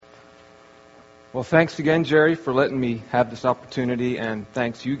Well, thanks again, Jerry, for letting me have this opportunity, and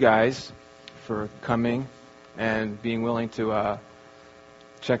thanks you guys for coming and being willing to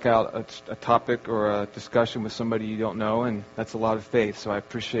check out a topic or a discussion with somebody you don't know, and that's a lot of faith. So I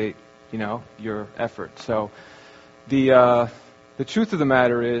appreciate, your effort. So the truth of the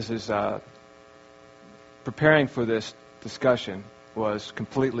matter is preparing for this discussion was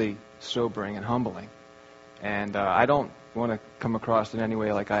completely sobering and humbling, and I don't want to come across in any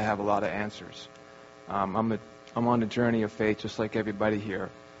way like I have a lot of answers. I'm on a journey of faith just like everybody here.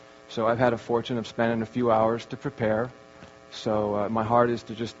 So I've had a fortune of spending a few hours to prepare. So my heart is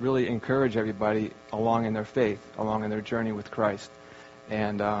to just really encourage everybody along in their faith, along in their journey with Christ.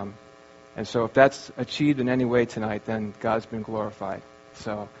 And so if that's achieved in any way tonight, then God's been glorified.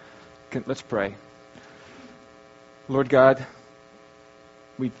 So let's pray. Lord God,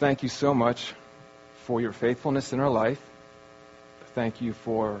 we thank you so much for your faithfulness in our life. Thank you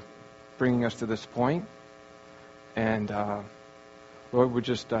for bringing us to this point. And Lord,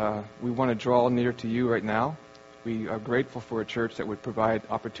 we want to draw near to you right now. We are grateful for a church that would provide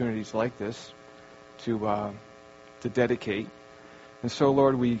opportunities like this to dedicate. And so,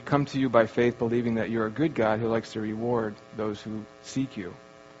 Lord, we come to you by faith, believing that you're a good God who likes to reward those who seek you.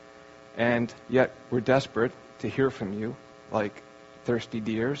 And yet, we're desperate to hear from you, like thirsty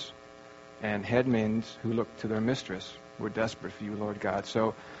deers and headmans who look to their mistress. We're desperate for you, Lord God.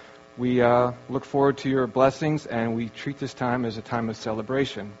 So we look forward to your blessings, and we treat this time as a time of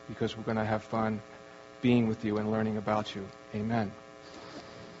celebration because we're going to have fun being with you and learning about you. Amen.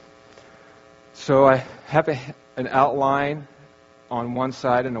 So I have an outline on one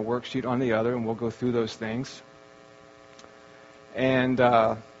side and a worksheet on the other, and we'll go through those things. And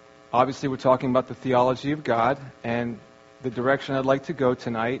obviously we're talking about the theology of God, and the direction I'd like to go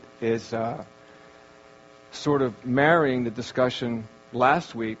tonight is sort of marrying the discussion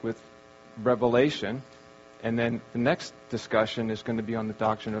last week with Revelation, and then the next discussion is going to be on the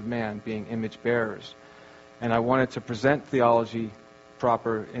doctrine of man, being image bearers. And I wanted to present theology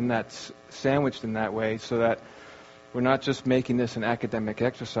proper in that, sandwiched in that way, so that we're not just making this an academic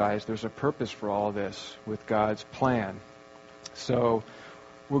exercise. There's a purpose for all of this with God's plan. So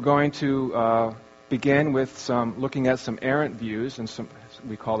we're going to begin with looking at some errant views, and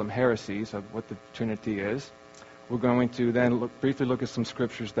we call them heresies, of what the Trinity is. We're going to then briefly look at some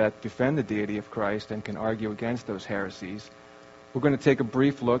scriptures that defend the deity of Christ and can argue against those heresies. We're going to take a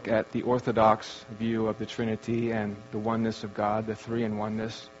brief look at the Orthodox view of the Trinity and the oneness of God, the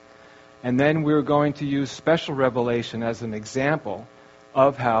three-in-oneness. And then we're going to use special revelation as an example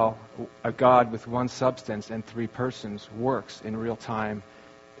of how a God with one substance and three persons works in real time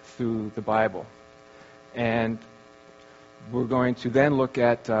through the Bible. And we're going to then look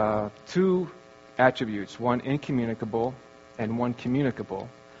at two attributes, one incommunicable and one communicable.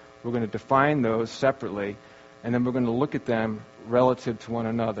 We're going to define those separately, and then we're going to look at them relative to one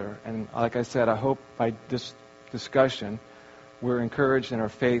another. And like I said, I hope by this discussion we're encouraged in our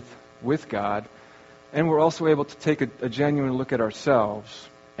faith with God, and we're also able to take a genuine look at ourselves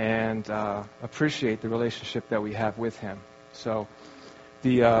and appreciate the relationship that we have with Him. So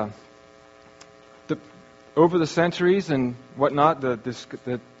over the centuries and whatnot,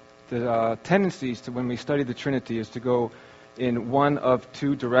 the tendencies to when we study the Trinity is to go in one of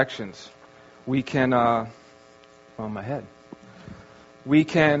two directions. We can, we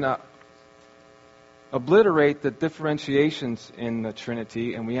can obliterate the differentiations in the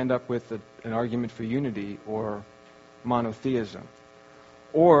Trinity, and we end up with an argument for unity or monotheism.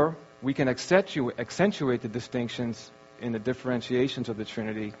 Or we can accentuate the distinctions in the differentiations of the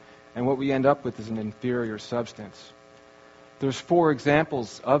Trinity, and what we end up with is an inferior substance. There's four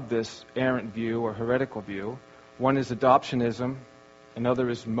examples of this errant view or heretical view. One is adoptionism, another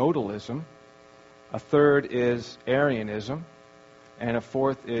is modalism, a third is Arianism, and a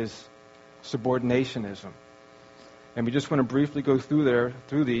fourth is subordinationism. And we just want to briefly go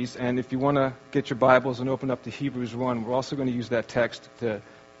through these, and if you want to get your Bibles and open up to Hebrews 1, we're also going to use that text to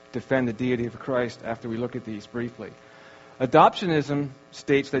defend the deity of Christ after we look at these briefly. Adoptionism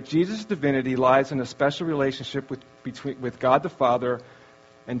states that Jesus' divinity lies in a special relationship with God the Father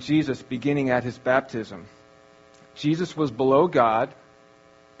and Jesus beginning at his baptism. Jesus was below God,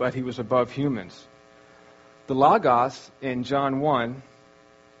 but he was above humans. The Logos in John 1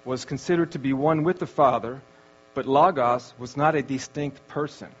 was considered to be one with the Father, but Logos was not a distinct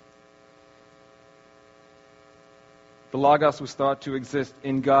person. The Logos was thought to exist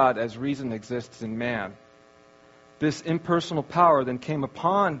in God as reason exists in man. This impersonal power then came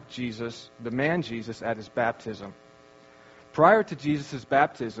upon Jesus, the man Jesus, at his baptism. Prior to Jesus'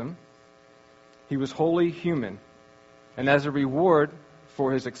 baptism, he was wholly human, and as a reward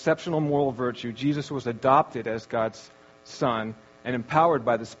for his exceptional moral virtue, Jesus was adopted as God's Son and empowered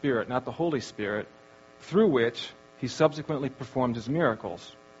by the Spirit, not the Holy Spirit, through which he subsequently performed his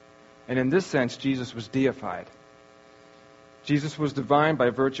miracles. And in this sense, Jesus was deified. Jesus was divine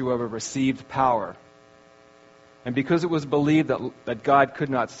by virtue of a received power. And because it was believed that God could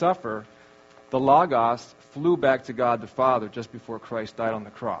not suffer, the Logos flew back to God the Father just before Christ died on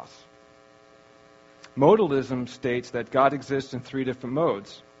the cross. Modalism states that God exists in three different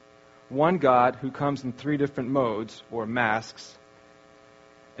modes. One God who comes in three different modes, or masks,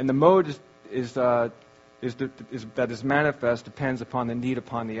 and the mode that is manifest depends upon the need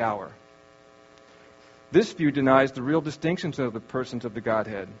upon the hour. This view denies the real distinctions of the persons of the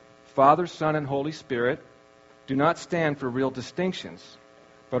Godhead. Father, Son, and Holy Spirit do not stand for real distinctions,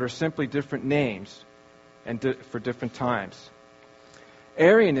 but are simply different names and for different times.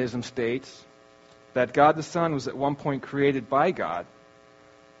 Arianism states that God the Son was at one point created by God,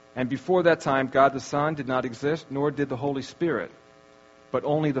 and before that time God the Son did not exist, nor did the Holy Spirit, but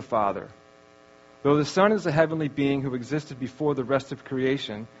only the Father. Though the Son is a heavenly being who existed before the rest of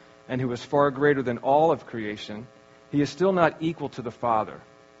creation, and who is far greater than all of creation, he is still not equal to the Father.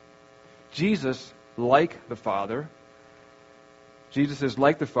 Jesus, like the Father, Jesus is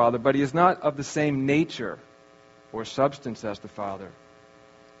like the Father, but he is not of the same nature or substance as the Father.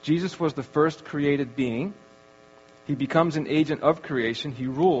 Jesus was the first created being. He becomes an agent of creation. He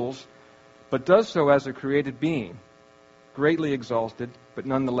rules, but does so as a created being, greatly exalted, but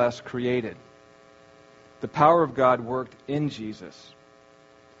nonetheless created. The power of God worked in Jesus.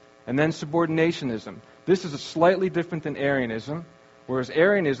 And then subordinationism. This is slightly different than Arianism. Whereas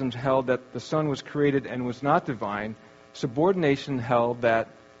Arianism held that the Son was created and was not divine, subordination held that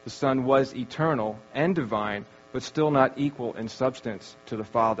the Son was eternal and divine, but still not equal in substance to the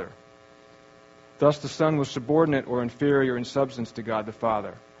Father. Thus the Son was subordinate or inferior in substance to God the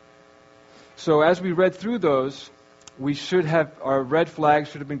Father. So as we read through those, our red flags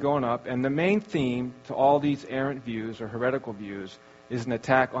should have been going up, and the main theme to all these errant views or heretical views is an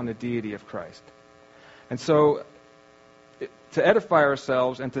attack on the deity of Christ. And so, to edify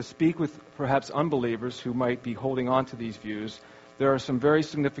ourselves and to speak with perhaps unbelievers who might be holding on to these views, there are some very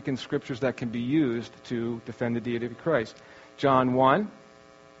significant scriptures that can be used to defend the deity of Christ. John 1,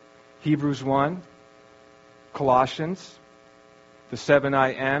 Hebrews 1, Colossians, the 7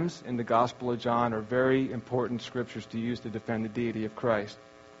 I Ams in the Gospel of John are very important scriptures to use to defend the deity of Christ.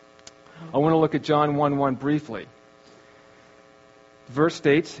 I want to look at John 1:1 briefly. The verse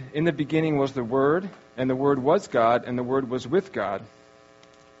states, "In the beginning was the Word, and the Word was God, and the Word was with God,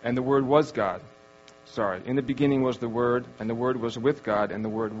 and the Word was God." In the beginning was the Word, and the Word was with God, and the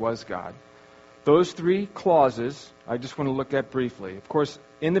Word was God. Those three clauses I just want to look at briefly. Of course,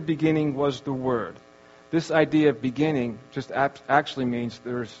 in the beginning was the Word. This idea of beginning just actually means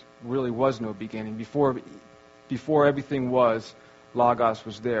there really was no beginning. Before everything was, Logos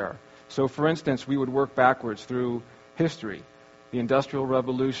was there. So, for instance, we would work backwards through history. The Industrial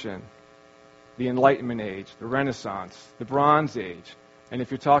Revolution, the Enlightenment Age, the Renaissance, the Bronze Age. And if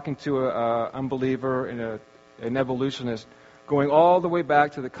you're talking to an unbeliever and an evolutionist, going all the way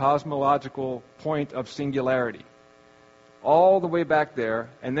back to the cosmological point of singularity, all the way back there,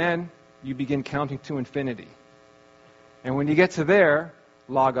 and then you begin counting to infinity. And when you get to there,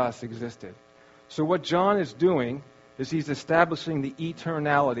 Logos existed. So what John is doing is he's establishing the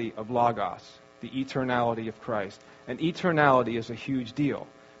eternality of Logos, the eternality of Christ. And eternality is a huge deal,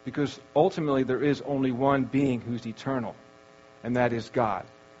 because ultimately there is only one being who's eternal, and that is God.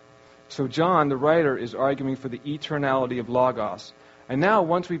 So John, the writer, is arguing for the eternality of Logos. And now,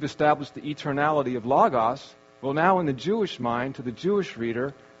 once we've established the eternality of Logos, well, now in the Jewish mind, to the Jewish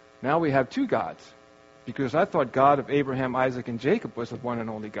reader, now we have two gods. Because I thought God of Abraham, Isaac, and Jacob was the one and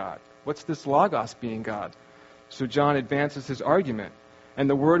only God. What's this Logos being God? So John advances his argument. And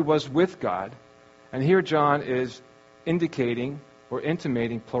the Word was with God. And here John is indicating or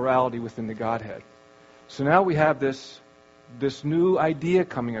intimating plurality within the Godhead. So now we have this new idea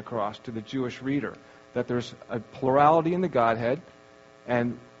coming across to the Jewish reader, that there's a plurality in the Godhead,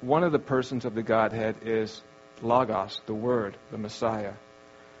 and one of the persons of the Godhead is Logos, the Word, the Messiah.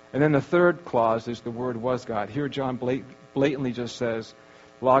 And then the third clause is the Word was God. Here John blatantly just says,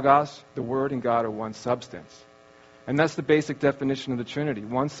 Logos, the Word, and God are one substance. And that's the basic definition of the Trinity.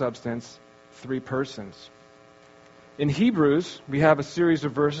 One substance, three persons. In Hebrews, we have a series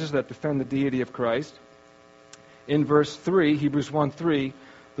of verses that defend the deity of Christ. In verse 3, Hebrews 1:3,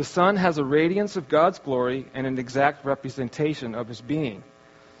 the Son has a radiance of God's glory and an exact representation of His being.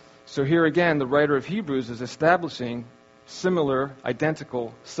 So here again, the writer of Hebrews is establishing similar,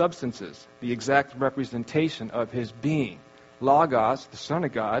 identical substances, the exact representation of His being. Logos, the Son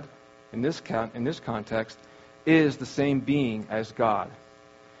of God, in this context, is the same being as God.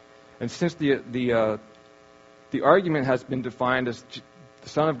 And since the argument has been defined as the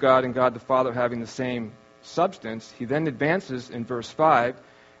Son of God and God the Father having the same substance, he then advances in verse 5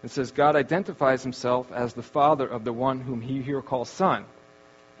 and says God identifies himself as the Father of the one whom he here calls Son.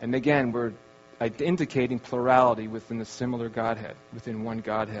 And again, we're indicating plurality within the similar Godhead, within one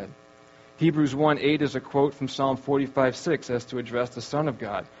Godhead. Hebrews 1:8 is a quote from Psalm 45:6 as to address the Son of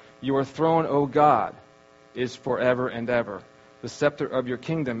God. Your throne, O God, is forever and ever. The scepter of your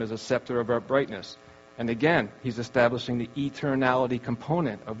kingdom is a scepter of uprightness. And again, he's establishing the eternality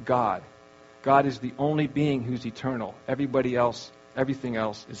component of God. God is the only being who's eternal. Everything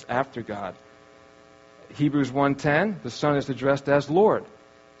else is after God. Hebrews 1:10, the Son is addressed as Lord.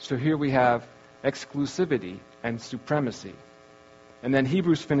 So here we have exclusivity and supremacy. And then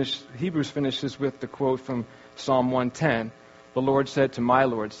Hebrews finishes with the quote from Psalm 110, the Lord said to my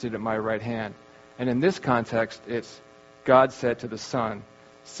Lord, sit at my right hand. And in this context, it's God said to the Son,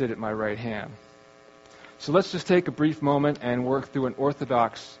 sit at my right hand. So let's just take a brief moment and work through an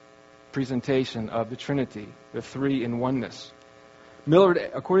orthodox presentation of the Trinity, the three in oneness.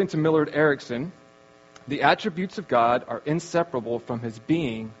 According to Millard Erickson, the attributes of God are inseparable from his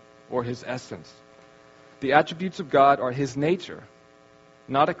being or his essence. The attributes of God are his nature,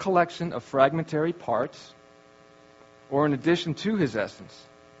 not a collection of fragmentary parts or an addition to his essence.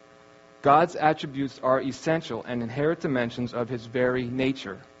 God's attributes are essential and inherent dimensions of his very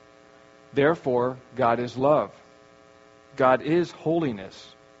nature. Therefore, God is love. God is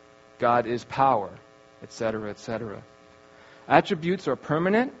holiness. God is power, etc., etc. Attributes are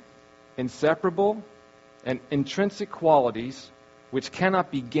permanent, inseparable, and intrinsic qualities which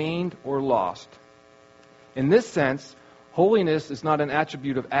cannot be gained or lost. In this sense, holiness is not an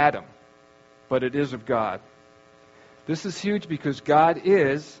attribute of Adam, but it is of God. This is huge because God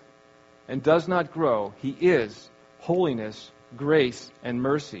is and does not grow. He is holiness, grace, and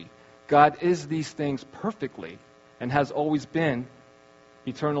mercy. God is these things perfectly and has always been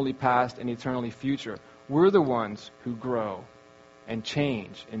eternally past and eternally future. We're the ones who grow and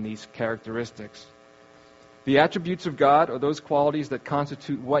change in these characteristics. The attributes of God are those qualities that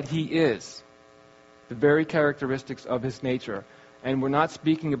constitute what he is, the very characteristics of his nature. And we're not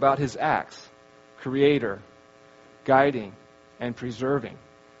speaking about his acts, creator, guiding, and preserving.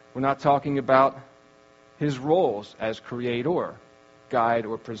 We're not talking about his roles as creator, guide,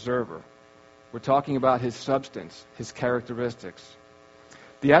 or preserver. We're talking about his substance, his characteristics.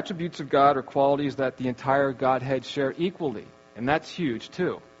 The attributes of God are qualities that the entire Godhead share equally, and that's huge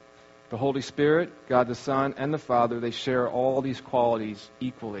too. The Holy Spirit, God the Son, and the Father, they share all these qualities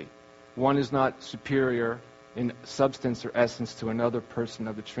equally. One is not superior in substance or essence to another person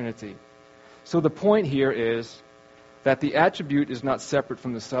of the Trinity. So the point here is that the attribute is not separate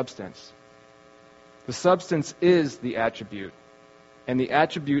from the substance. The substance is the attribute, and the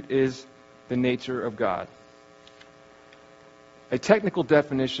attribute is the nature of God. A technical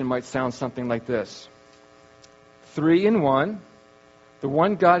definition might sound something like this. 3 in 1, the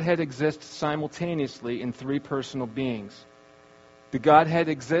one Godhead exists simultaneously in 3 personal beings. The Godhead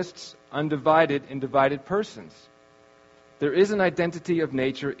exists undivided in divided persons. There is an identity of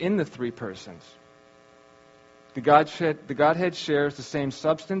nature in the 3 persons. The Godhead shares the same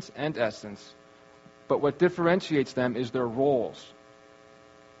substance and essence, but what differentiates them is their roles.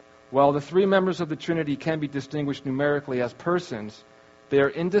 While the 3 members of the Trinity can be distinguished numerically as persons, they are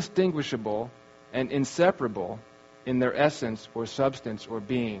indistinguishable and inseparable in their essence or substance or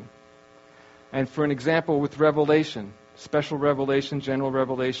being. And for an example, with revelation, special revelation, general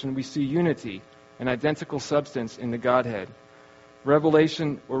revelation, we see unity, an identical substance in the Godhead.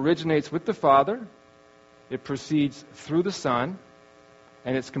 Revelation originates with the Father, it proceeds through the Son,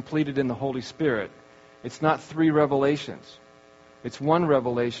 and it's completed in the Holy Spirit. It's not 3 revelations. It's one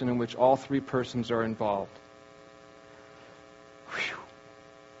revelation in which all 3 persons are involved. Whew.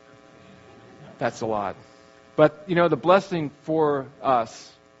 That's a lot. But, the blessing for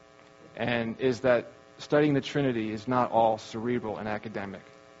us is that studying the Trinity is not all cerebral and academic.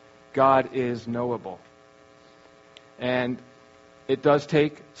 God is knowable. And it does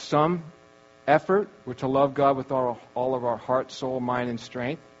take some effort. We're to love God with all of our heart, soul, mind, and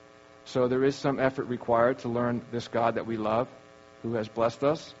strength. So there is some effort required to learn this God that we love, who has blessed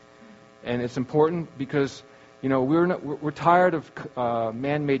us. And it's important because, we're tired of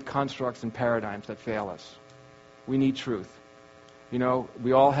man-made constructs and paradigms that fail us. We need truth.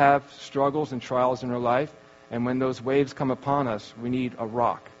 We all have struggles and trials in our life, and when those waves come upon us, we need a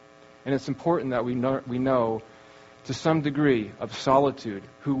rock. And it's important that we know to some degree of solitude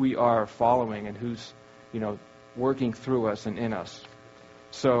who we are following and who's, working through us and in us.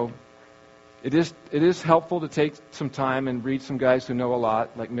 So it is helpful to take some time and read some guys who know a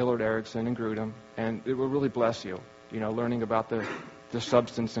lot, like Millard Erickson and Grudem, and it will really bless you, learning about the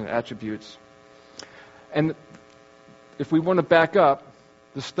substance and attributes. And if we want to back up,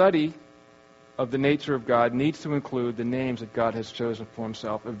 the study of the nature of God needs to include the names that God has chosen for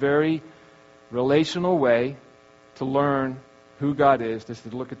himself. A very relational way to learn who God is to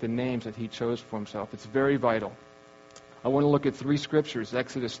look at the names that he chose for himself. It's very vital. I want to look at 3 scriptures,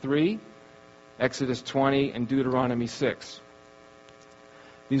 Exodus 3, Exodus 20, and Deuteronomy 6.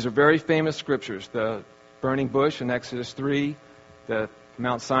 These are very famous scriptures, the burning bush in Exodus 3, the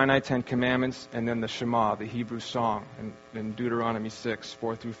Mount Sinai 10 Commandments, and then the Shema, the Hebrew song, in Deuteronomy 6,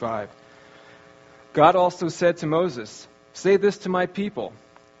 4 through 5. God also said to Moses, "Say this to my people,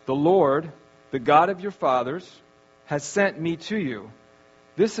 the Lord, the God of your fathers, has sent me to you.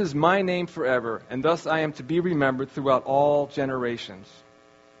 This is my name forever, and thus I am to be remembered throughout all generations."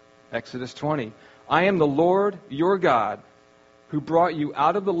 Exodus 20, "I am the Lord your God, who brought you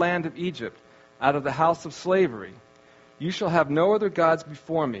out of the land of Egypt, out of the house of slavery. You shall have no other gods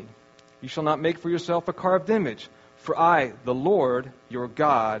before me. You shall not make for yourself a carved image, for I, the Lord your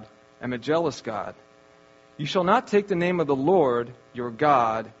God, am a jealous God. You shall not take the name of the Lord your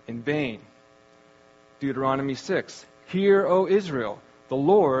God in vain." Deuteronomy 6, "Hear, O Israel, the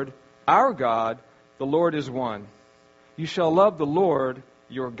Lord, our God, the Lord is one. You shall love the Lord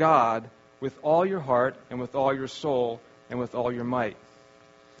your God with all your heart and with all your soul and with all your might."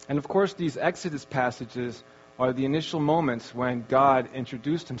 And of course, these Exodus passages are the initial moments when God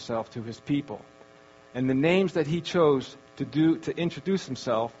introduced himself to his people. And the names that he chose to introduce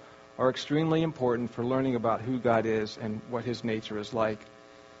himself are extremely important for learning about who God is and what his nature is like.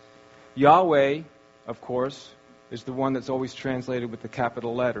 Yahweh, of course, is the one that's always translated with the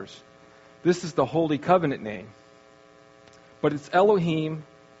capital letters. This is the Holy Covenant name. But it's Elohim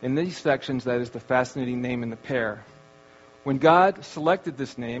in these sections that is the fascinating name in the pair. When God selected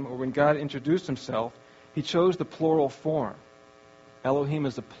this name, or when God introduced himself, he chose the plural form. Elohim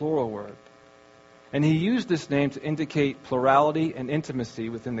is a plural word. And he used this name to indicate plurality and intimacy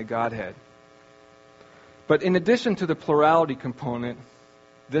within the Godhead. But in addition to the plurality component,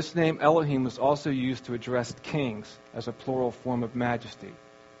 this name Elohim was also used to address kings as a plural form of majesty.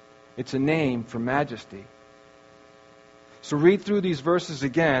 It's a name for majesty. So read through these verses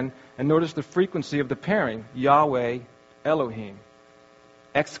again and notice the frequency of the pairing. Yahweh, Elohim.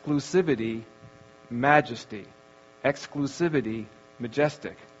 Exclusivity, majesty. Exclusivity,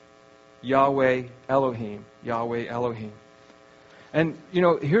 majestic. Yahweh, Elohim. Yahweh, Elohim. And,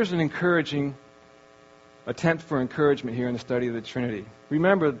 here's an encouraging attempt for encouragement here in the study of the Trinity.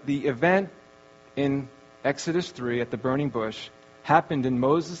 Remember, the event in Exodus 3 at the burning bush happened in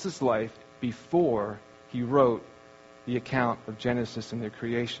Moses' life before he wrote the account of Genesis and their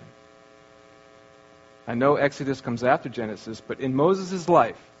creation. I know Exodus comes after Genesis, but in Moses'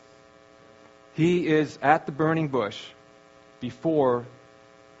 life, he is at the burning bush before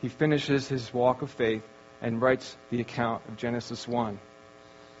he finishes his walk of faith and writes the account of Genesis 1.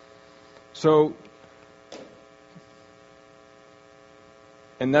 So,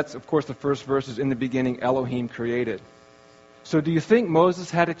 and that's, of course, the first verse is, "In the beginning, Elohim created." So do you think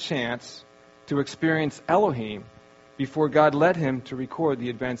Moses had a chance to experience Elohim before God led him to record the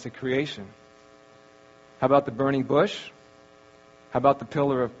events of creation? How about the burning bush? How about the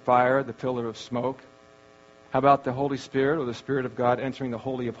pillar of fire, the pillar of smoke? How about the Holy Spirit, or the Spirit of God, entering the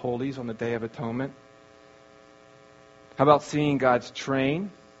Holy of Holies on the Day of Atonement? How about seeing God's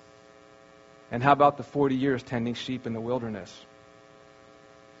train? And how about the 40 years tending sheep in the wilderness?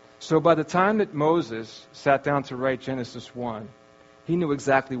 So by the time that Moses sat down to write Genesis 1, he knew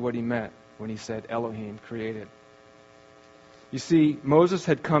exactly what he meant when he said Elohim created. You see, Moses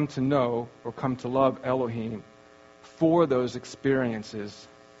had come to know or come to love Elohim for those experiences,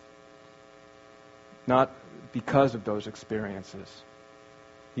 not because of those experiences.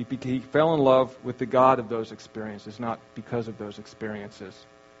 He fell in love with the God of those experiences, not because of those experiences.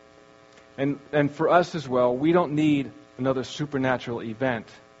 And for us as well, we don't need another supernatural event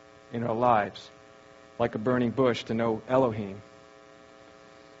in our lives, like a burning bush, to know Elohim.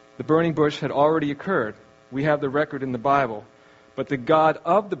 The burning bush had already occurred. We have the record in the Bible. But the God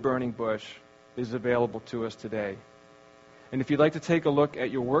of the burning bush is available to us today. And if you'd like to take a look at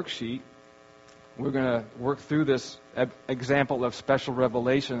your worksheet, we're going to work through this example of special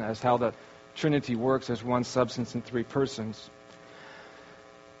revelation as how the Trinity works as one substance in three persons.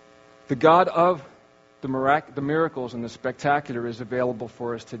 The God of the miracles and the spectacular is available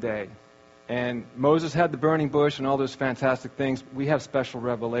for us today. And Moses had the burning bush and all those fantastic things. We have special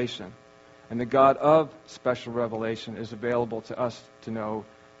revelation. And the God of special revelation is available to us to know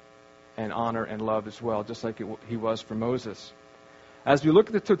and honor and love as well, just like he was for Moses. As we look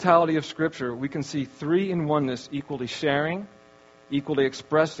at the totality of Scripture, we can see three in oneness equally sharing, equally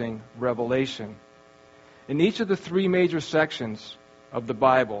expressing revelation. In each of the three major sections of the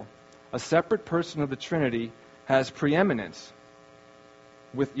Bible, a separate person of the Trinity has preeminence,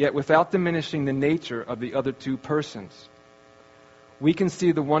 yet without diminishing the nature of the other two persons. We can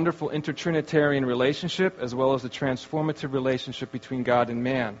see the wonderful intertrinitarian relationship as well as the transformative relationship between God and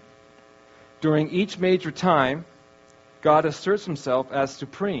man. During each major time, God asserts himself as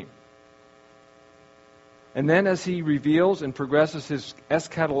supreme. And then as he reveals and progresses his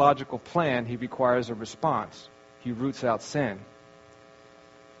eschatological plan, he requires a response. He roots out sin.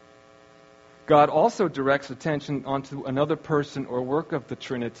 God also directs attention onto another person or work of the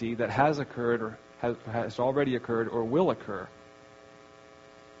Trinity that has occurred or has already occurred or will occur.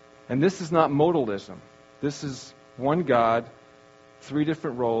 And this is not modalism. This is one God, three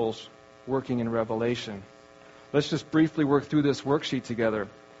different roles working in revelation. Let's just briefly work through this worksheet together.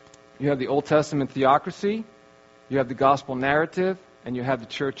 You have the Old Testament theocracy, you have the gospel narrative, and you have the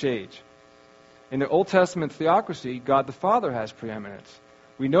church age. In the Old Testament theocracy, God the Father has preeminence.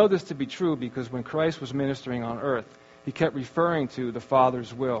 We know this to be true because when Christ was ministering on earth, he kept referring to the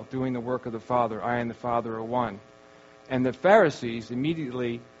Father's will, doing the work of the Father. I and the Father are one. And the Pharisees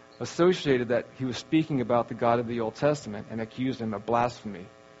immediately associated that he was speaking about the God of the Old Testament and accused him of blasphemy.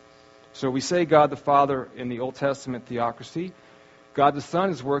 So we say God the Father in the Old Testament theocracy, God the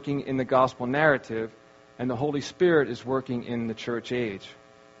Son is working in the gospel narrative, and the Holy Spirit is working in the church age.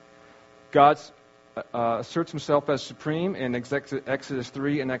 God asserts himself as supreme in Exodus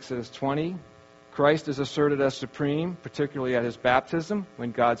 3 and Exodus 20. Christ is asserted as supreme, particularly at his baptism,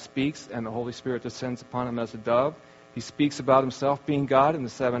 when God speaks and the Holy Spirit descends upon him as a dove. He speaks about himself being God in the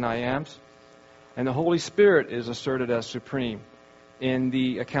 7 I Ams. And the Holy Spirit is asserted as supreme in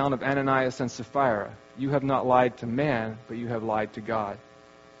the account of Ananias and Sapphira. You have not lied to man, but you have lied to God.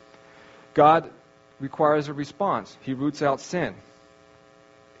 God requires a response. He roots out sin.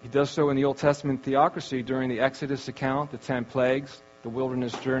 He does so in the Old Testament theocracy during the Exodus account, the 10 plagues, the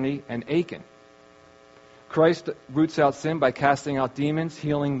wilderness journey, and Achan. Christ roots out sin by casting out demons,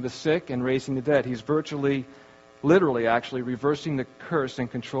 healing the sick, and raising the dead. He's literally actually reversing the curse and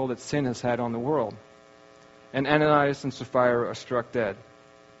control that sin has had on the world. And Ananias and Sapphira are struck dead.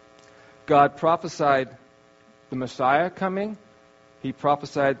 God prophesied the Messiah coming. He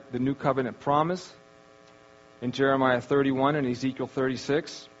prophesied the new covenant promise in Jeremiah 31 and Ezekiel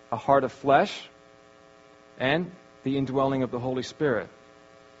 36, a heart of flesh, and the indwelling of the Holy Spirit.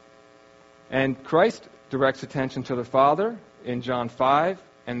 And Christ directs attention to the Father in John 5,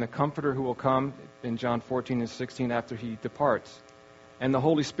 and the Comforter who will come in John 14 and 16 after he departs. And the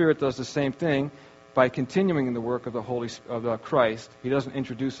Holy Spirit does the same thing by continuing the work of Christ. He doesn't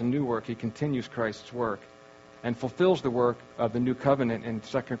introduce a new work, he continues Christ's work and fulfills the work of the new covenant in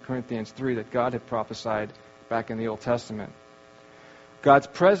 2 Corinthians 3 that God had prophesied back in the Old Testament. God's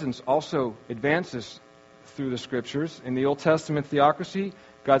presence also advances through the Scriptures. In the Old Testament theocracy,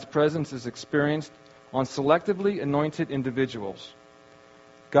 God's presence is experienced on selectively anointed individuals.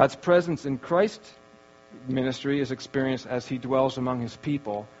 God's presence in Christ's ministry is experienced as he dwells among his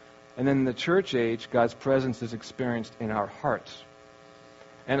people. And then in the church age, God's presence is experienced in our hearts.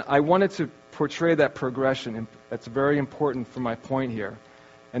 And I wanted to portray that progression, and that's very important for my point here.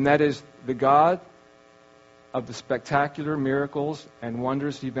 And that is the God of the spectacular miracles and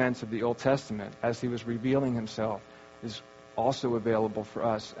wondrous events of the Old Testament, as he was revealing himself, is also available for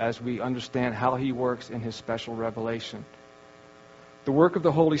us as we understand how he works in his special revelation. The work of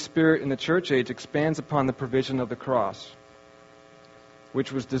the Holy Spirit in the church age expands upon the provision of the cross,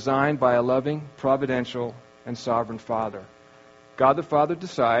 which was designed by a loving, providential, and sovereign Father. God the Father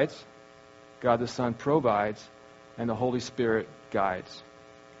decides, God the Son provides, and the Holy Spirit guides.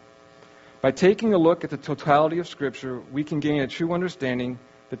 By taking a look at the totality of Scripture, we can gain a true understanding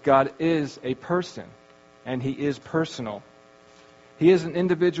that God is a person, and he is personal. He is an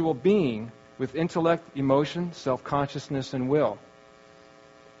individual being with intellect, emotion, self-consciousness, and will.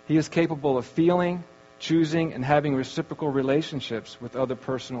 He is capable of feeling, choosing, and having reciprocal relationships with other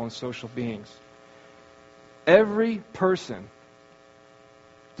personal and social beings. Every person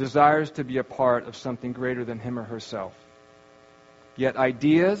desires to be a part of something greater than him or herself. Yet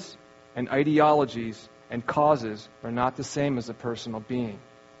ideas and ideologies and causes are not the same as a personal being.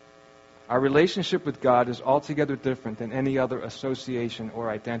 Our relationship with God is altogether different than any other association or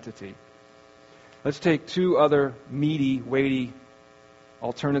identity. Let's take two other meaty, weighty,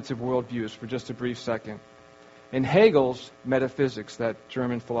 alternative worldviews for just a brief second. In Hegel's metaphysics, that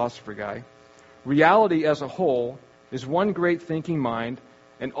German philosopher guy, Reality as a whole is one great thinking mind,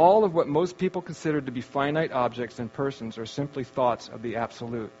 and all of what most people consider to be finite objects and persons are simply thoughts of the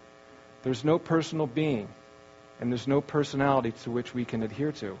absolute. There's no personal being, and there's no personality to which we can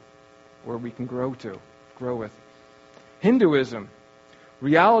adhere to, or we can grow with. Hinduism.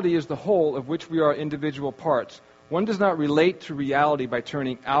 Reality is the whole of which we are individual parts. One does not relate to reality by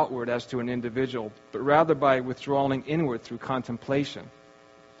turning outward as to an individual, but rather by withdrawing inward through contemplation.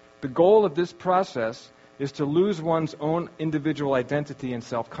 The goal of this process is to lose one's own individual identity and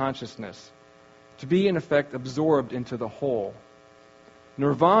self-consciousness, to be in effect absorbed into the whole.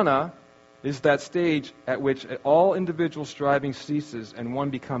 Nirvana is that stage at which all individual striving ceases and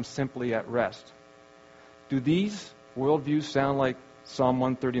one becomes simply at rest. Do these worldviews sound like Psalm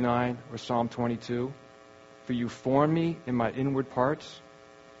 139 or Psalm 22? For you formed me in my inward parts.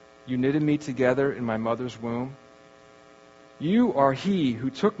 You knitted me together in my mother's womb. You are he who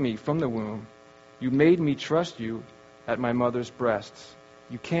took me from the womb. You made me trust you at my mother's breasts.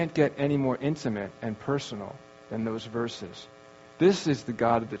 You can't get any more intimate and personal than those verses. This is the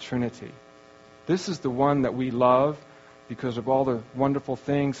God of the Trinity. This is the one that we love because of all the wonderful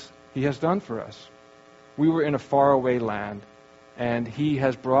things he has done for us. We were in a faraway land, and he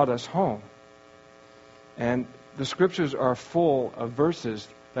has brought us home. And the scriptures are full of verses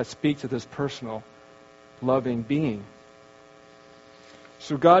that speak to this personal, loving being.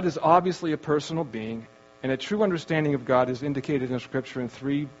 So God is obviously a personal being, and a true understanding of God is indicated in Scripture in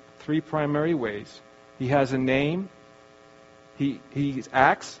three primary ways. He has a name, he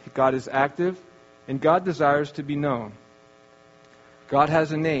acts, God is active, and God desires to be known. God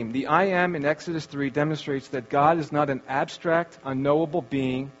has a name. The I Am in Exodus 3 demonstrates that God is not an abstract, unknowable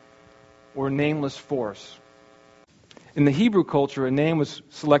being or nameless force. In the Hebrew culture, a name was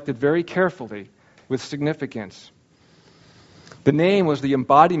selected very carefully with significance. The name was the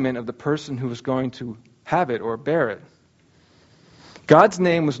embodiment of the person who was going to have it or bear it. God's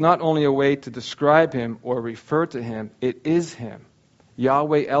name was not only a way to describe him or refer to him, it is him.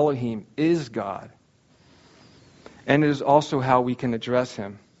 Yahweh Elohim is God. And it is also how we can address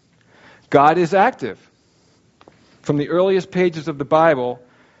him. God is active. From the earliest pages of the Bible,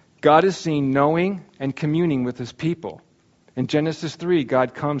 God is seen knowing and communing with his people. In Genesis 3,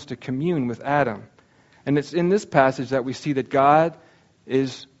 God comes to commune with Adam. And it's in this passage that we see that God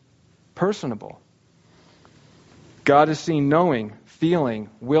is personable. God is seen knowing,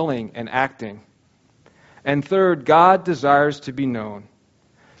 feeling, willing, and acting. And third, God desires to be known.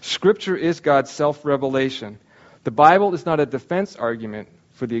 Scripture is God's self-revelation. The Bible is not a defense argument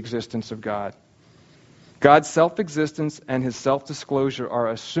for the existence of God. God's self-existence and his self-disclosure are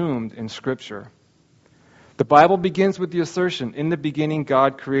assumed in Scripture. The Bible begins with the assertion, in the beginning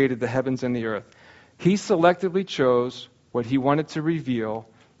God created the heavens and the earth. He selectively chose what he wanted to reveal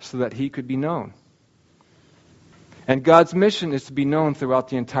so that he could be known. And God's mission is to be known throughout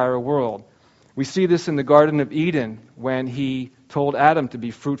the entire world. We see this in the Garden of Eden when he told Adam to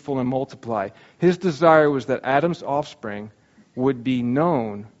be fruitful and multiply. His desire was that Adam's offspring would be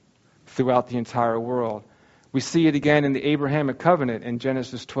known throughout the entire world. We see it again in the Abrahamic covenant in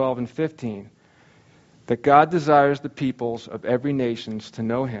Genesis 12 and 15, that God desires the peoples of every nation to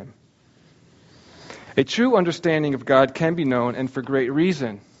know him. A true understanding of God can be known, and for great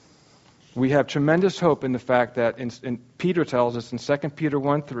reason. We have tremendous hope in the fact that, Peter tells us in 2 Peter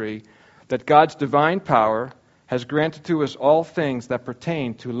 1:3, that God's divine power has granted to us all things that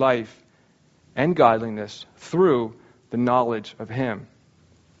pertain to life and godliness through the knowledge of him.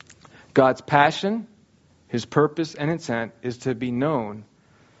 God's passion, his purpose and intent is to be known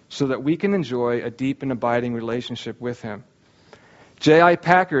so that we can enjoy a deep and abiding relationship with him. J.I.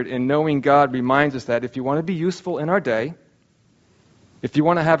 Packard, in Knowing God, reminds us that if you want to be useful in our day, if you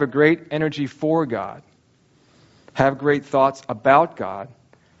want to have a great energy for God, have great thoughts about God,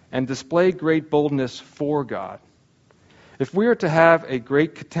 and display great boldness for God, if we are to have a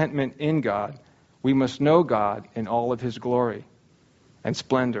great contentment in God, we must know God in all of his glory and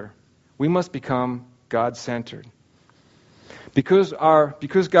splendor. We must become God-centered. Because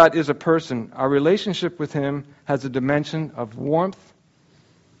God is a person, our relationship with him has a dimension of warmth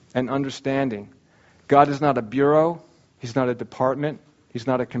and understanding. God is not a bureau. He's not a department. He's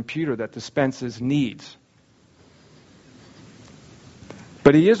not a computer that dispenses needs.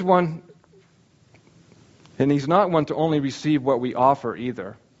 But he is one, and he's not one to only receive what we offer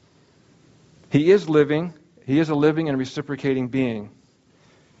either. He is living. He is a living and reciprocating being.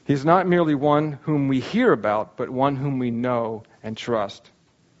 He's not merely one whom we hear about, but one whom we know and trust.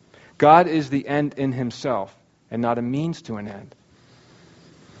 God is the end in himself, and not a means to an end.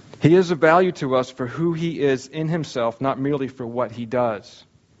 He is of value to us for who he is in himself, not merely for what he does.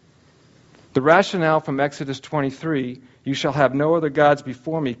 The rationale from Exodus 23, "You shall have no other gods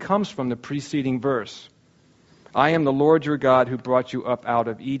before me," comes from the preceding verse. "I am the Lord your God who brought you up out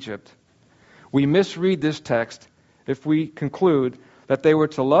of Egypt." We misread this text if we conclude that they were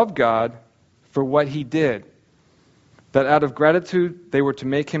to love God for what he did, that out of gratitude they were to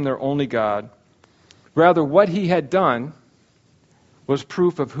make him their only God. Rather, what he had done was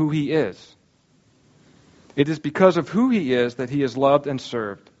proof of who he is. It is because of who he is that he is loved and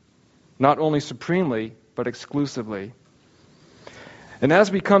served, not only supremely, but exclusively. And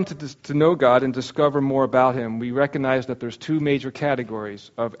as we come to know God and discover more about him, we recognize that there's two major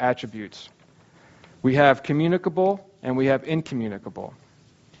categories of attributes. We have communicable and we have incommunicable.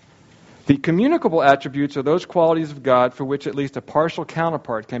 The communicable attributes are those qualities of God for which at least a partial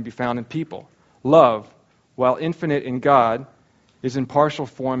counterpart can be found in people. Love, while infinite in God, is in partial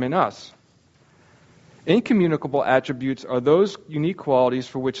form in us. Incommunicable attributes are those unique qualities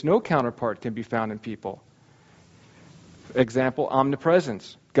for which no counterpart can be found in people. Example,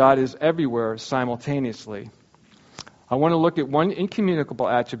 omnipresence. God is everywhere simultaneously. I want to look at one incommunicable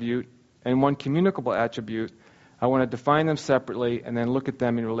attribute and one communicable attribute. I want to define them separately and then look at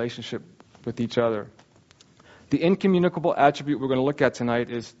them in relationship with each other. The incommunicable attribute we're going to look at tonight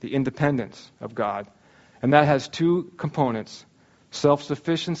is the independence of God. And that has two components: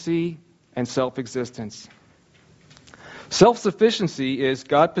 self-sufficiency and self-existence. Self-sufficiency is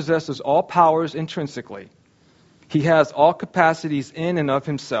God possesses all powers intrinsically. He has all capacities in and of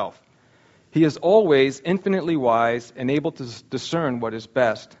himself. He is always infinitely wise and able to discern what is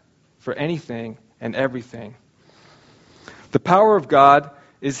best for anything and everything. The power of God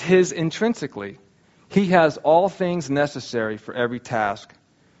is his intrinsically. He has all things necessary for every task.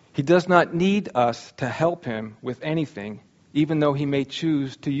 He does not need us to help him with anything, even though he may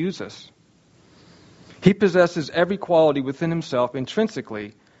choose to use us. He possesses every quality within himself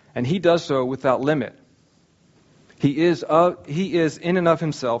intrinsically, and he does so without limit. He is in and of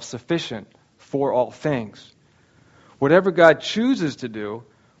himself sufficient for all things. Whatever God chooses to do,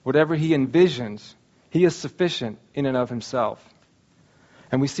 whatever he envisions, he is sufficient in and of himself.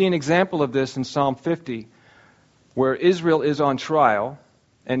 And we see an example of this in Psalm 50, where Israel is on trial,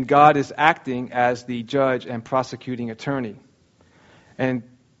 and God is acting as the judge and prosecuting attorney. And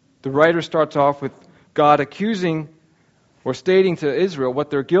the writer starts off with God accusing or stating to Israel what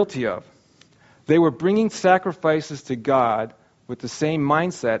they're guilty of. They were bringing sacrifices to God with the same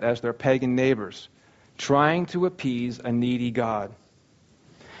mindset as their pagan neighbors, trying to appease a needy God.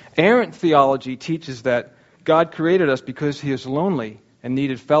 Errant theology teaches that God created us because he is lonely and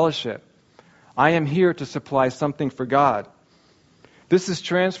needed fellowship. I am here to supply something for God. This is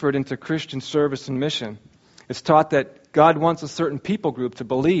transferred into Christian service and mission. It's taught that God wants a certain people group to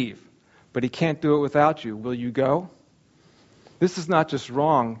believe, but he can't do it without you. Will you go? This is not just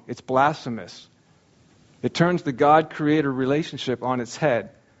wrong, it's blasphemous. It turns the God-creator relationship on its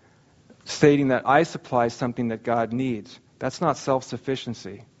head, stating that I supply something that God needs. That's not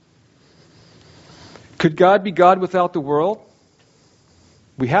self-sufficiency. Could God be God without the world?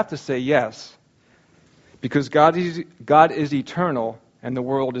 We have to say yes, because God is eternal and the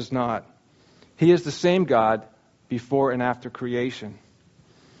world is not. He is the same God before and after creation.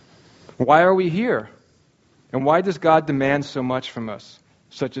 Why are we here? And why does God demand so much from us,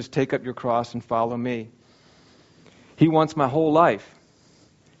 such as take up your cross and follow me? He wants my whole life.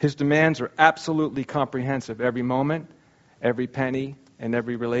 His demands are absolutely comprehensive, every moment, every penny, and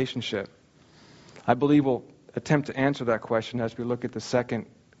every relationship. I believe we'll attempt to answer that question as we look at the second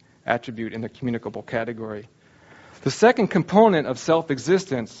attribute in the communicable category. The second component of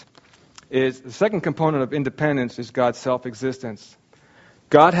self-existence the second component of independence is God's self-existence.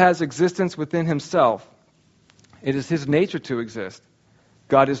 God has existence within himself. It is his nature to exist.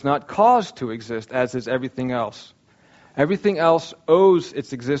 God is not caused to exist, as is everything else. Everything else owes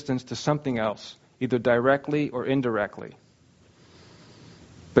its existence to something else, either directly or indirectly.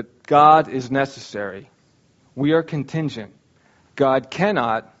 But God is necessary. We are contingent. God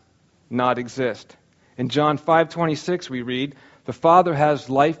cannot not exist. In John 5:26 we read, "The Father has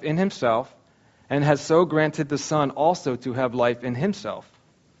life in himself, and has so granted the Son also to have life in himself."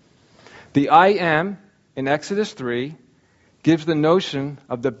 The I am, in Exodus 3, gives the notion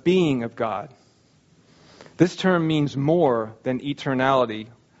of the being of God. This term means more than eternality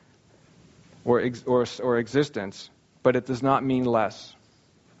or existence, but it does not mean less.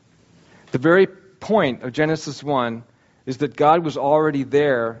 The very point of Genesis 1 is that God was already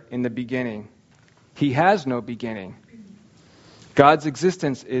there in the beginning. He has no beginning. God's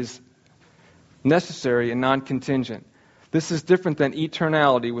existence is necessary and non-contingent. This is different than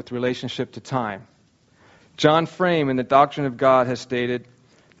eternality with relationship to time. John Frame in The Doctrine of God has stated,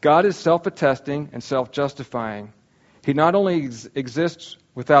 God is self-attesting and self-justifying. He not only exists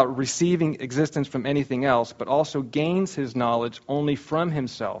without receiving existence from anything else, but also gains his knowledge only from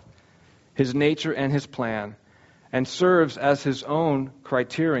himself, his nature and his plan, and serves as his own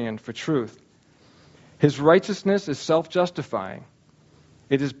criterion for truth. His righteousness is self-justifying.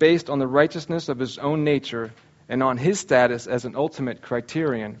 It is based on the righteousness of his own nature and on his status as an ultimate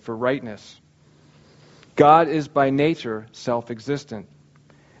criterion for rightness. God is by nature self-existent.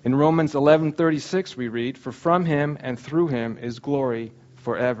 In Romans 11:36 we read, "For from him and through him is glory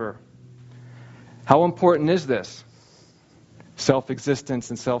forever." How important is this? Self-existence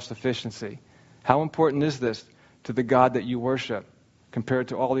and self-sufficiency. How important is this to the God that you worship compared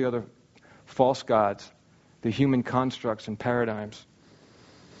to all the other false gods, the human constructs and paradigms?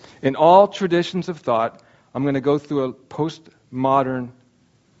 In all traditions of thought, I'm going to go through a postmodern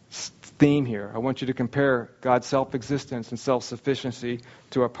theme here. I want you to compare God's self-existence and self-sufficiency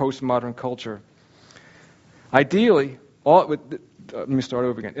to our postmodern culture. Ideally, let me start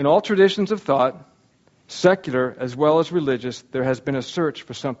over again. In all traditions of thought, secular as well as religious, there has been a search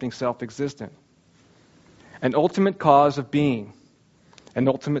for something self-existent, an ultimate cause of being, an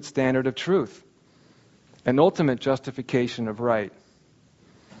ultimate standard of truth, an ultimate justification of right.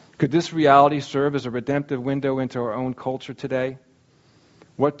 Could this reality serve as a redemptive window into our own culture today?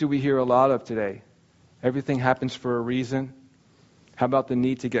 What do we hear a lot of today? Everything happens for a reason. How about the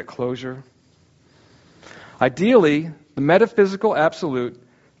need to get closure? Ideally, the metaphysical absolute,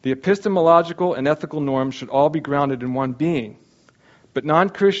 the epistemological and ethical norms should all be grounded in one being. But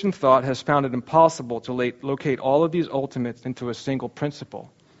non-Christian thought has found it impossible to locate all of these ultimates into a single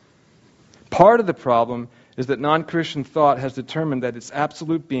principle. Part of the problem is that non-Christian thought has determined that its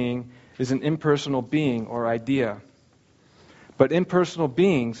absolute being is an impersonal being or idea. But impersonal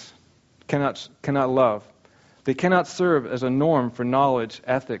beings cannot love. They cannot serve as a norm for knowledge,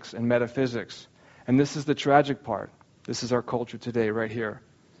 ethics, and metaphysics. And this is the tragic part. This is our culture today, right here.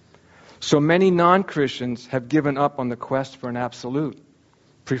 So many non-Christians have given up on the quest for an absolute,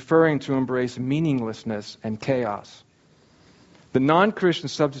 preferring to embrace meaninglessness and chaos. The non-Christian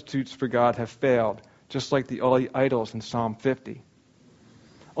substitutes for God have failed, just like the idols in Psalm 50.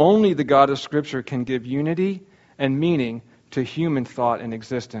 Only the God of Scripture can give unity and meaning to human thought and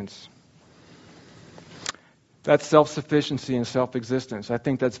existence. That's self-sufficiency and self-existence. I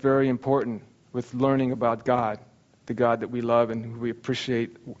think that's very important with learning about God, the God that we love and who we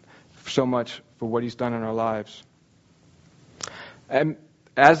appreciate so much for what He's done in our lives. And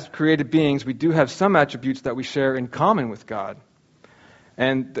as created beings, we do have some attributes that we share in common with God.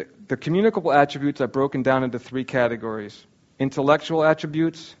 And the communicable attributes are broken down into three categories: intellectual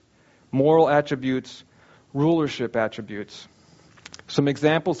attributes, moral attributes, rulership attributes. Some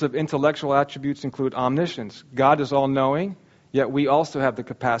examples of intellectual attributes include omniscience. God is all-knowing, yet we also have the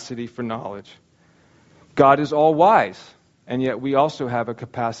capacity for knowledge. God is all-wise, and yet we also have a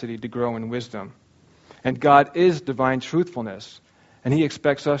capacity to grow in wisdom. And God is divine truthfulness, and He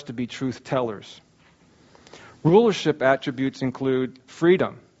expects us to be truth-tellers. Rulership attributes include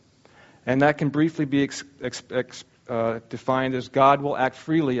freedom, and that can briefly be defined as God will act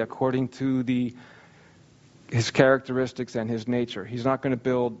freely according to His characteristics and His nature. He's not going to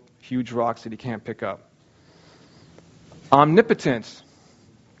build huge rocks that He can't pick up. Omnipotence.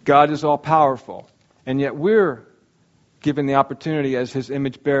 God is all-powerful, and yet we're given the opportunity as His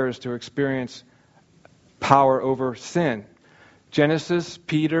image bearers to experience power over sin. Genesis,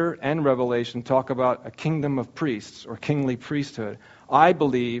 Peter, and Revelation talk about a kingdom of priests or kingly priesthood. I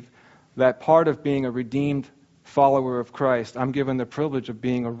believe that part of being a redeemed follower of Christ, I'm given the privilege of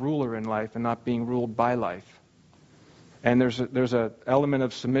being a ruler in life and not being ruled by life. And there's an element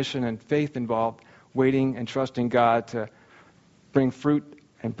of submission and faith involved, waiting and trusting God to bring fruit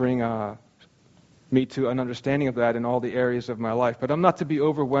and bring me to an understanding of that in all the areas of my life. But I'm not to be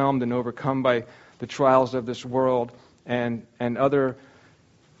overwhelmed and overcome by the trials of this world and other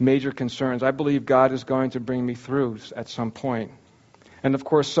major concerns. I believe God is going to bring me through at some point. And of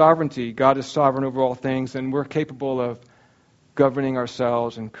course, sovereignty. God is sovereign over all things, and we're capable of governing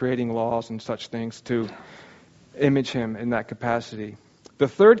ourselves and creating laws and such things to image Him in that capacity. The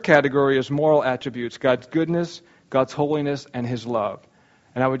third category is moral attributes: God's goodness, God's holiness, and His love.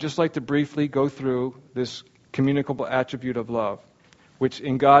 And I would just like to briefly go through this communicable attribute of love, which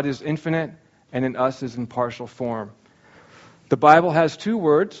in God is infinite and in us is in partial form. The Bible has two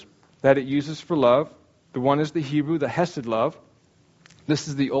words that it uses for love. The one is the Hebrew, the hesed love. This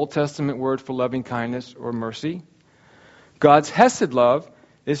is the Old Testament word for loving kindness or mercy. God's hesed love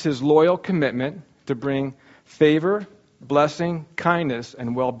is His loyal commitment to bring favor, blessing, kindness,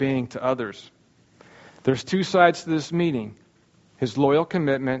 and well-being to others. There's two sides to this meaning. His loyal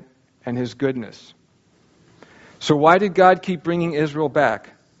commitment, and His goodness. So why did God keep bringing Israel back?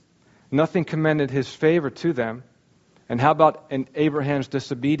 Nothing commended His favor to them. And how about Abraham's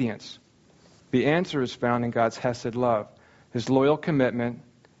disobedience? The answer is found in God's hesed love, His loyal commitment,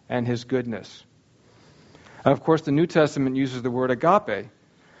 and His goodness. And of course, the New Testament uses the word agape.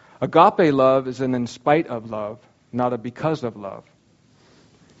 Agape love is an in spite of love, not a because of love.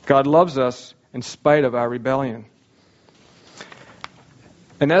 God loves us in spite of our rebellion.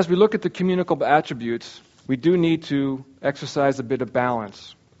 And as we look at the communicable attributes, we do need to exercise a bit of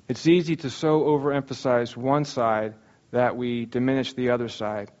balance. It's easy to so overemphasize one side that we diminish the other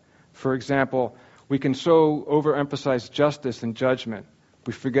side. For example, we can so overemphasize justice and judgment,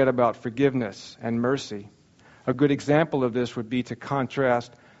 we forget about forgiveness and mercy. A good example of this would be to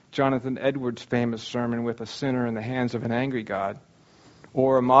contrast Jonathan Edwards' famous sermon with a sinner in the hands of an angry God,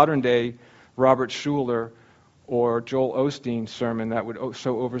 or a modern-day Robert Schuller or Joel Osteen sermon that would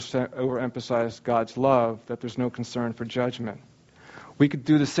so overemphasize God's love that there's no concern for judgment. We could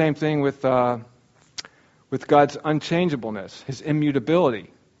do the same thing with God's unchangeableness, His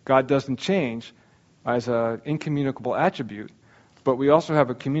immutability. God doesn't change as an incommunicable attribute, but we also have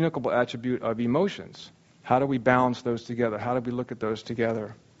a communicable attribute of emotions. How do we balance those together? How do we look at those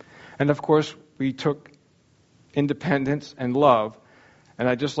together? And of course, we took independence and love, and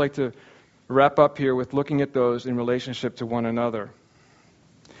I'd just like to wrap up here with looking at those in relationship to one another.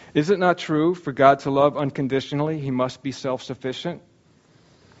 Is it not true for God to love unconditionally, He must be self-sufficient?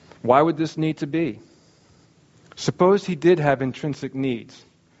 Why would this need to be? Suppose He did have intrinsic needs,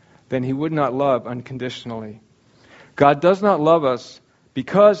 then He would not love unconditionally. God does not love us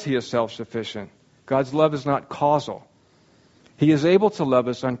because He is self-sufficient. God's love is not causal. He is able to love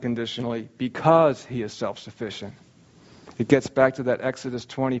us unconditionally because He is self-sufficient. It gets back to that Exodus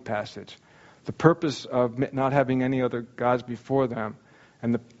 20 passage. The purpose of not having any other gods before them,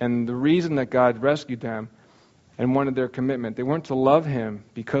 and the reason that God rescued them and wanted their commitment, they weren't to love Him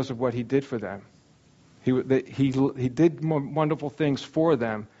because of what He did for them. He did wonderful things for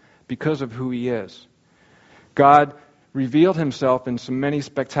them because of who He is. God revealed Himself in so many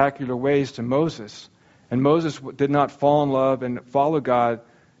spectacular ways to Moses, and Moses did not fall in love and follow God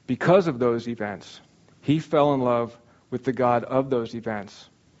because of those events. He fell in love with the God of those events.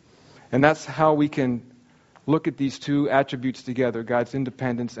 And that's how we can look at these two attributes together, God's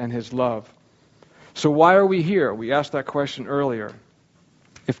independence and His love. So why are we here? We asked that question earlier.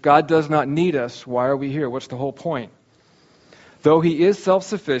 If God does not need us, why are we here? What's the whole point? Though He is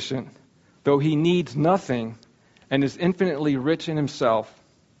self-sufficient, though He needs nothing, and is infinitely rich in Himself,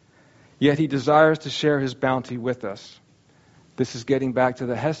 yet He desires to share His bounty with us. This is getting back to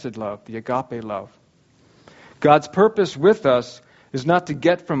the hesed love, the agape love. God's purpose with us is not to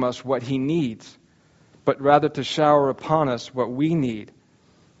get from us what He needs, but rather to shower upon us what we need.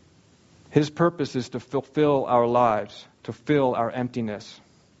 His purpose is to fulfill our lives, to fill our emptiness.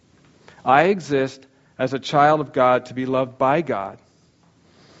 I exist as a child of God to be loved by God.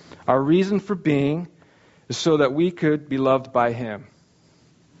 Our reason for being is so that we could be loved by Him.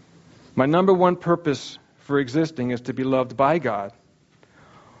 My number one purpose for existing is to be loved by God.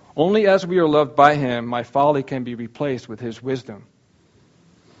 Only as we are loved by Him, my folly can be replaced with His wisdom.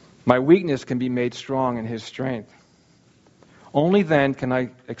 My weakness can be made strong in His strength. Only then can I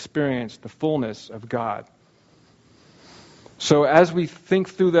experience the fullness of God. So as we think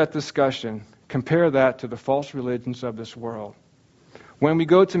through that discussion, compare that to the false religions of this world. When we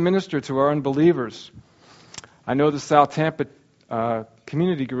go to minister to our unbelievers, I know the South Tampa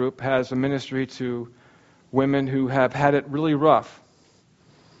community group has a ministry to women who have had it really rough.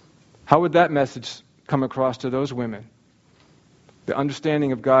 How would that message come across to those women? The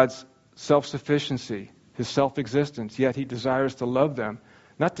understanding of God's self-sufficiency, His self-existence, yet He desires to love them,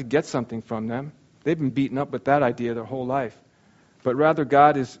 not to get something from them. They've been beaten up with that idea their whole life. But rather,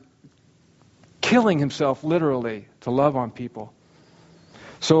 God is killing Himself literally to love on people.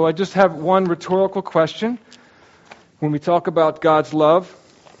 So I just have one rhetorical question. When we talk about God's love,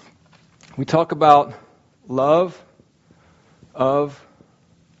 we talk about love of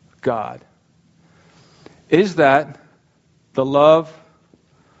God. Is that the love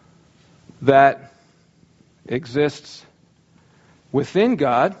that exists within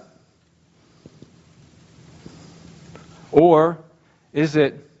God, or is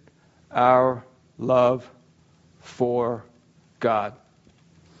it our love for God?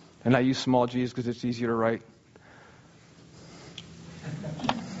 And I use small g's because it's easier to write.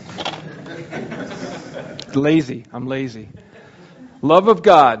 Lazy. I'm lazy. Love of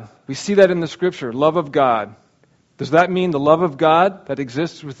God. We see that in the Scripture. Love of God. Does that mean the love of God that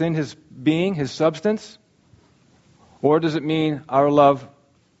exists within His being, His substance? Or does it mean our love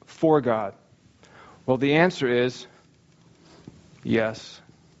for God? Well, the answer is yes.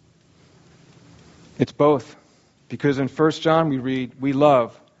 It's both. Because in 1 John we read, we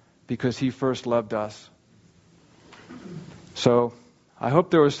love because he first loved us. So I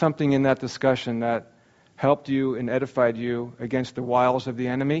hope there was something in that discussion that helped you and edified you against the wiles of the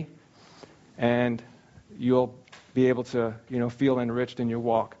enemy, and you'll be able to, feel enriched in your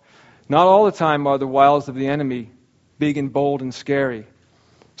walk. Not all the time are the wiles of the enemy big and bold and scary.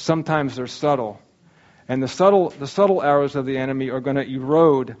 Sometimes they're subtle. And the subtle arrows of the enemy are going to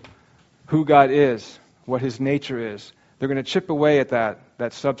erode who God is, what his nature is. They're going to chip away at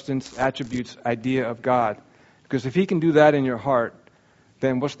that substance, attributes, idea of God. Because if he can do that in your heart,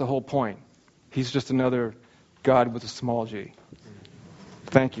 then what's the whole point? He's just another God with a small g.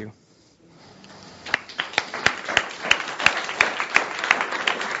 Thank you.